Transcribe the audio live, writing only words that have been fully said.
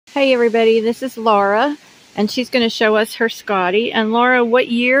Hey everybody, this is Laura, and she's going to show us her Scotty. And Laura, what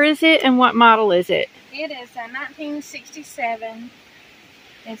year is it and what model is it? It is a 1967.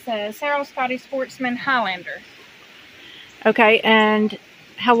 It's a Sarah Scotty Sportsman Highlander. Okay, and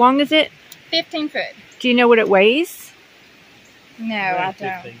how long is it? 15 foot. Do you know what it weighs? No, I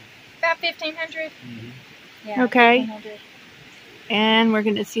don't. About 1,500. Yeah, okay. 1,500. And we're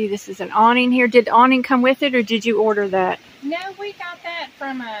going to see, this is an awning here. Did the awning come with it, or did you order that? No, we got that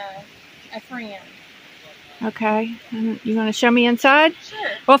from a friend. Okay. You want to show me inside? Sure.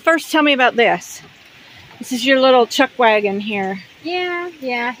 Well, first tell me about this. This is your little chuck wagon here.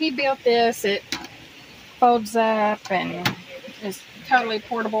 Yeah, he built this. It folds up and is totally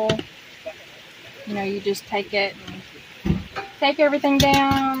portable. You know, you just take it and take everything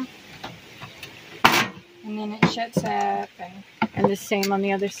down, and then it shuts up. And the same on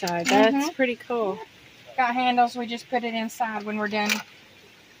the other side. That's pretty cool. Got handles. We just put it inside when we're done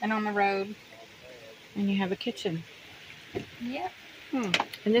and on the road. And you have a kitchen. Yep. And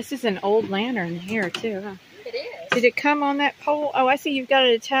this is an old lantern here too, huh? It is. Did it come on that pole? Oh, I see you've got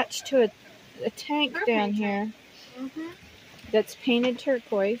it attached to a tank down here. That's painted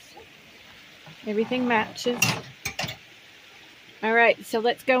turquoise. Everything matches. All right, so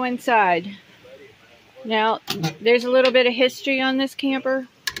let's go inside. Now, there's a little bit of history on this camper.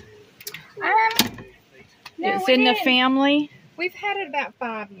 It's in the family. We've had it about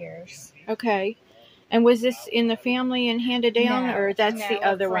 5 years. Okay. And was this in the family and handed down, or that's the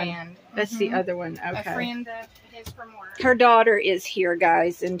other one? one? That's the other one. Okay. A friend of his from work. Her daughter is here,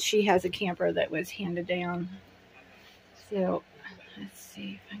 guys, and she has a camper that was handed down. So, let's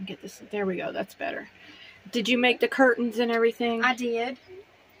see if I can get this. There we go. That's better. Did you make the curtains and everything? I did.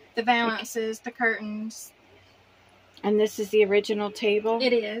 The valances, the curtains. And this is the original table?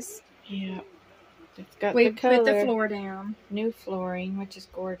 It is. Yeah. It's got we the color. put the floor down. New flooring, which is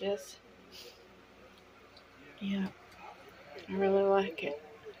gorgeous. Yeah. I really like it.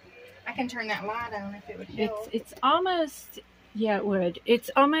 I can turn that light on if it would help. It's almost, yeah, it would.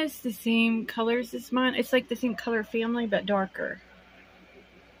 It's almost the same colors as mine. It's like the same color family, but darker.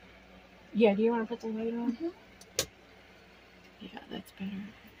 Yeah, do you want to put the light on? Yeah, that's better.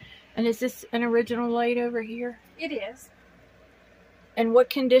 And is this an original light over here? It is. And what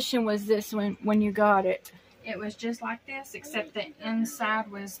condition was this when you got it? It was just like this, except the inside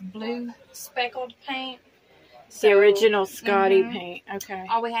was blue speckled paint. So, the original Scotty paint. Okay.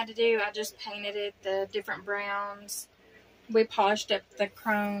 All we had to do, I just painted it the different browns. We polished up the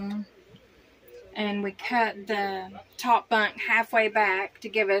chrome. And we cut the top bunk halfway back to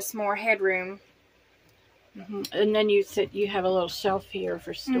give us more headroom. And then you said you have a little shelf here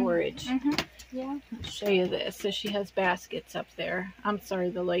for storage. Yeah. I'll show you this. So she has baskets up there. I'm sorry,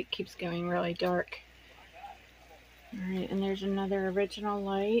 the light keeps going really dark. Alright, and there's another original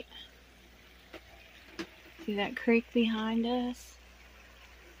light. See that creek behind us?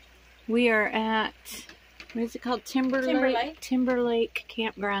 We are at, what is it called? Timberlake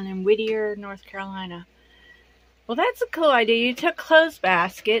Campground in Whittier, North Carolina. Well, that's a cool idea. You took clothes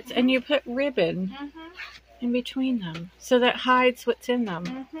baskets and you put ribbon in between them, so that hides what's in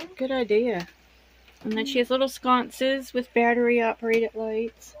them. Good idea. And then she has little sconces with battery-operated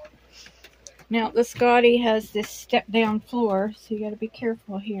lights. Now, the Scotty has this step-down floor, so you got to be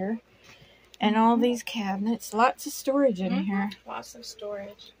careful here. And all these cabinets, lots of storage in here. Lots of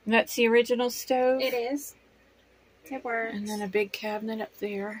storage. And that's the original stove. It is. It works. And then a big cabinet up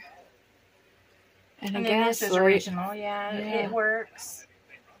there. And a then gas this is light. original. Yeah, it works.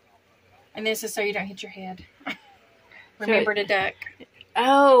 And this is so you don't hit your head. Remember to duck.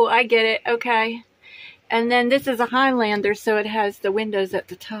 Oh, I get it. Okay. And then this is a Highlander, so it has the windows at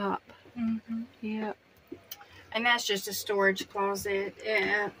the top. Yeah. And that's just a storage closet.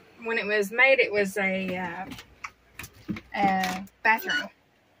 When it was made, it was a bathroom.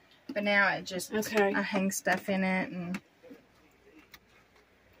 But now it just, I hang stuff in it. And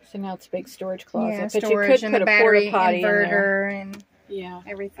so now it's a big storage closet. Yeah, but storage, you could and put a a battery porta-potty inverter and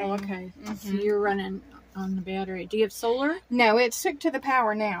everything. Oh, okay. So you're running on the battery. Do you have solar? No, it's hooked to the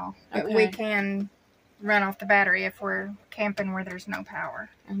power now. But we can run off the battery if we're camping where there's no power.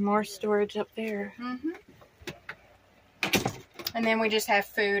 And more storage up there. And then we just have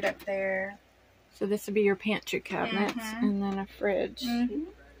food up there. So this would be your pantry cabinets and then a fridge.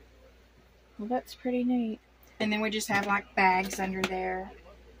 Well, that's pretty neat. And then we just have like bags under there.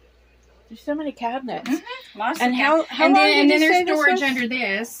 There's so many cabinets. Lots and of how and long then, did you there's say storage this was? under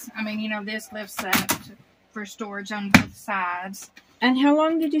this. I mean, you know, this lifts up for storage on both sides. And how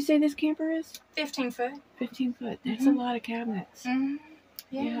long did you say this camper is? 15 foot. 15 foot. That's a lot of cabinets.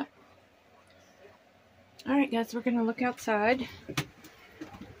 Yeah. All right, guys, we're going to look outside.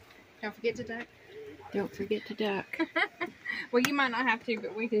 Don't forget to duck. Don't forget to duck. Well, you might not have to,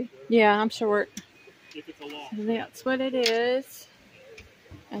 but we do. Yeah, I'm short. So that's what it is.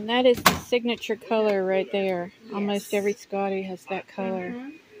 And that is the signature color right there. Yes. Almost every Scotty has that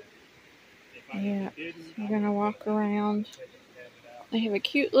color. Yeah. So we're going to walk around. They have a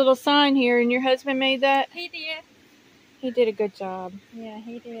cute little sign here, and your husband made that? He did. He did a good job. Yeah,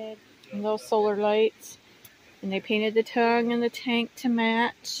 he did. And little solar lights. And they painted the tongue and the tank to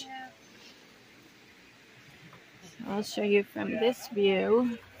match. Yeah. So I'll show you from this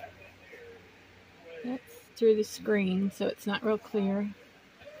view. That's through the screen, so it's not real clear.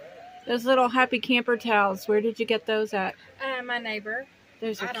 Those little happy camper towels, where did you get those at? My neighbor.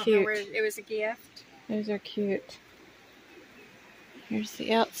 Those are I don't cute. know where it was a gift. Those are cute. Here's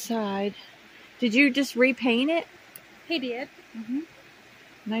the outside. Did you just repaint it? He did.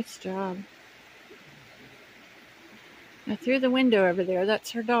 Nice job. Now through the window over there,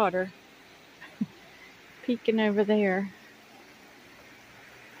 that's her daughter. Peeking over there.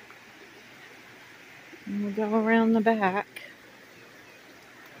 And we'll go around the back.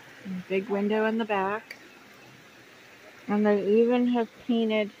 And a big window in the back. And they even have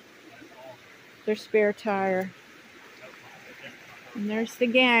painted their spare tire. And there's the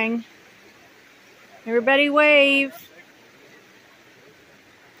gang. Everybody wave.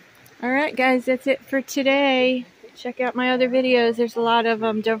 Alright guys, that's it for today. Check out my other videos. There's a lot of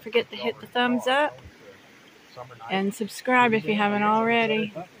them. Don't forget to hit the thumbs up. And subscribe if you haven't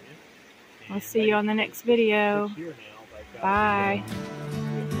already. I'll see you on the next video. Bye.